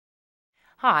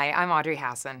Hi, I'm Audrey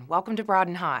Hassan. Welcome to Broad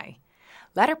and High.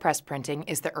 Letterpress printing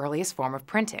is the earliest form of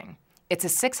printing. It's a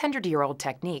 600-year-old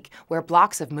technique where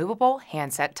blocks of movable,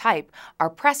 hand-set type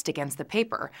are pressed against the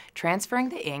paper, transferring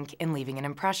the ink and leaving an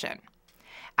impression.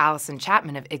 Allison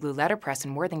Chapman of Igloo Letterpress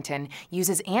in Worthington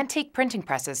uses antique printing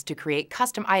presses to create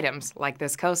custom items like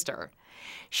this coaster.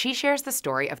 She shares the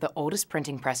story of the oldest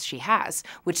printing press she has,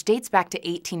 which dates back to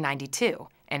 1892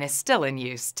 and is still in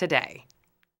use today.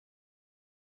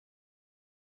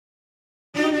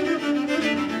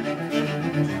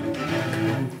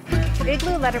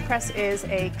 Igloo Letterpress is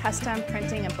a custom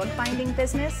printing and bookbinding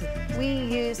business. We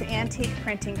use antique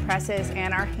printing presses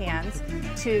and our hands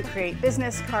to create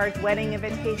business cards, wedding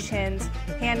invitations,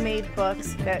 handmade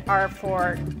books that are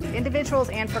for individuals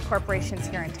and for corporations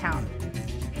here in town.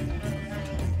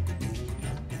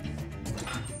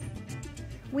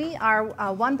 We are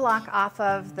one block off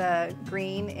of the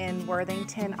Green in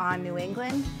Worthington on New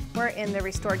England. We're in the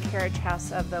restored carriage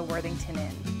house of the Worthington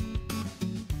Inn.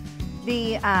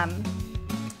 The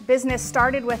business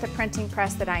started with a printing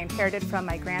press that I inherited from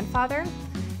my grandfather,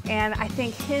 and I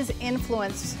think his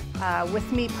influence with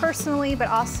me personally, but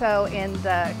also in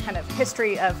the kind of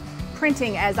history of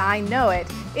printing as I know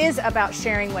it, is about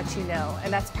sharing what you know,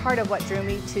 and that's part of what drew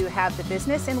me to have the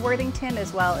business in Worthington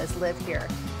as well as live here.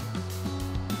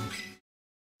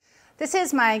 This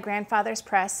is my grandfather's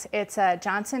press. It's a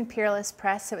Johnson Peerless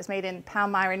press. It was made in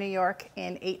Palmyra, New York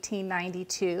in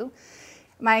 1892.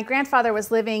 My grandfather was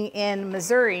living in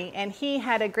Missouri, and he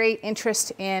had a great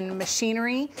interest in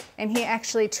machinery, and he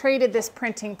actually traded this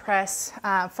printing press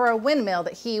for a windmill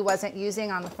that he wasn't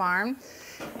using on the farm.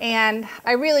 And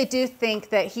I really do think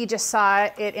that he just saw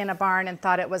it in a barn and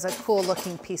thought it was a cool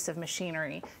looking piece of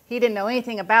machinery. He didn't know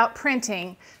anything about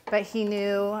printing, but he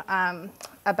knew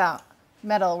about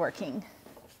metalworking.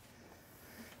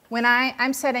 When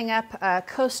I'm setting up a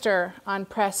coaster on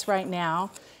press right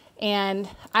now, and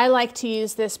I like to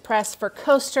use this press for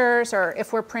coasters or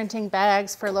if we're printing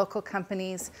bags for local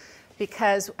companies,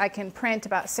 because I can print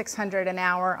about 600 an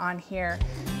hour on here,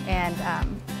 and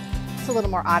it's a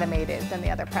little more automated than the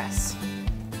other press.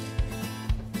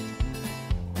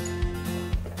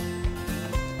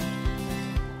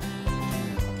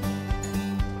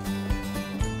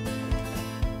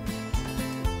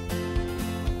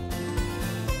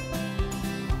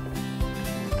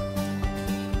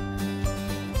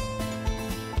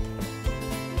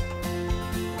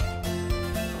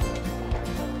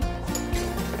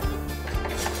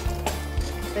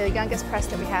 The youngest press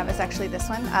that we have is actually this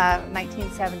one,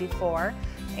 1974,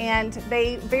 and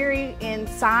they vary in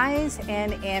size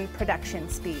and in production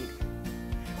speed.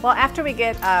 Well, after we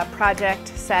get a project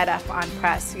set up on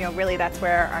press, really that's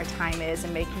where our time is,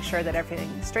 and making sure that everything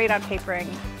is straight on papering,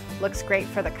 looks great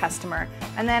for the customer.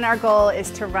 And then our goal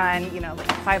is to run,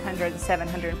 like 500 to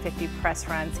 750 press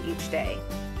runs each day.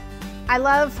 I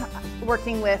love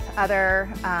working with other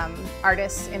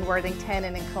artists in Worthington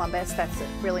and in Columbus. That's a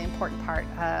really important part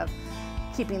of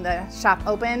keeping the shop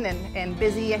open and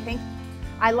busy, I think.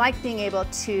 I like being able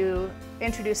to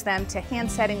introduce them to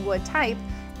hand-setting wood type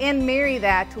and marry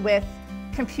that with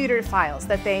computer files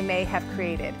that they may have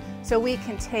created. So we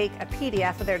can take a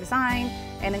PDF of their design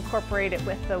and incorporate it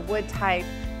with the wood type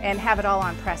and have it all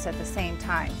on press at the same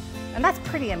time. And that's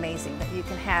pretty amazing that you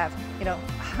can have,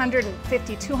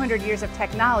 150, 200 years of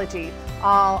technology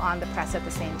all on the press at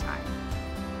the same time.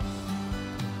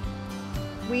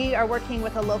 We are working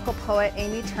with a local poet,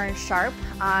 Amy Turn Sharp,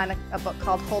 on a book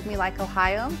called Hold Me Like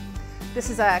Ohio. This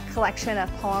is a collection of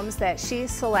poems that she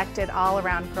selected all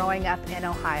around growing up in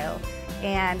Ohio.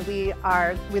 And we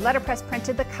letterpress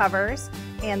printed the covers,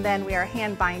 and then we are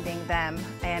hand binding them,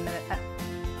 and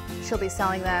she'll be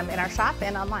selling them in our shop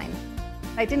and online.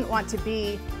 I didn't want to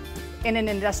be in an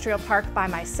industrial park by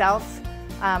myself.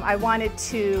 I wanted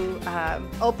to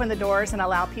open the doors and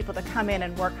allow people to come in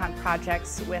and work on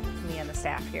projects with me and the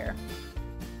staff here.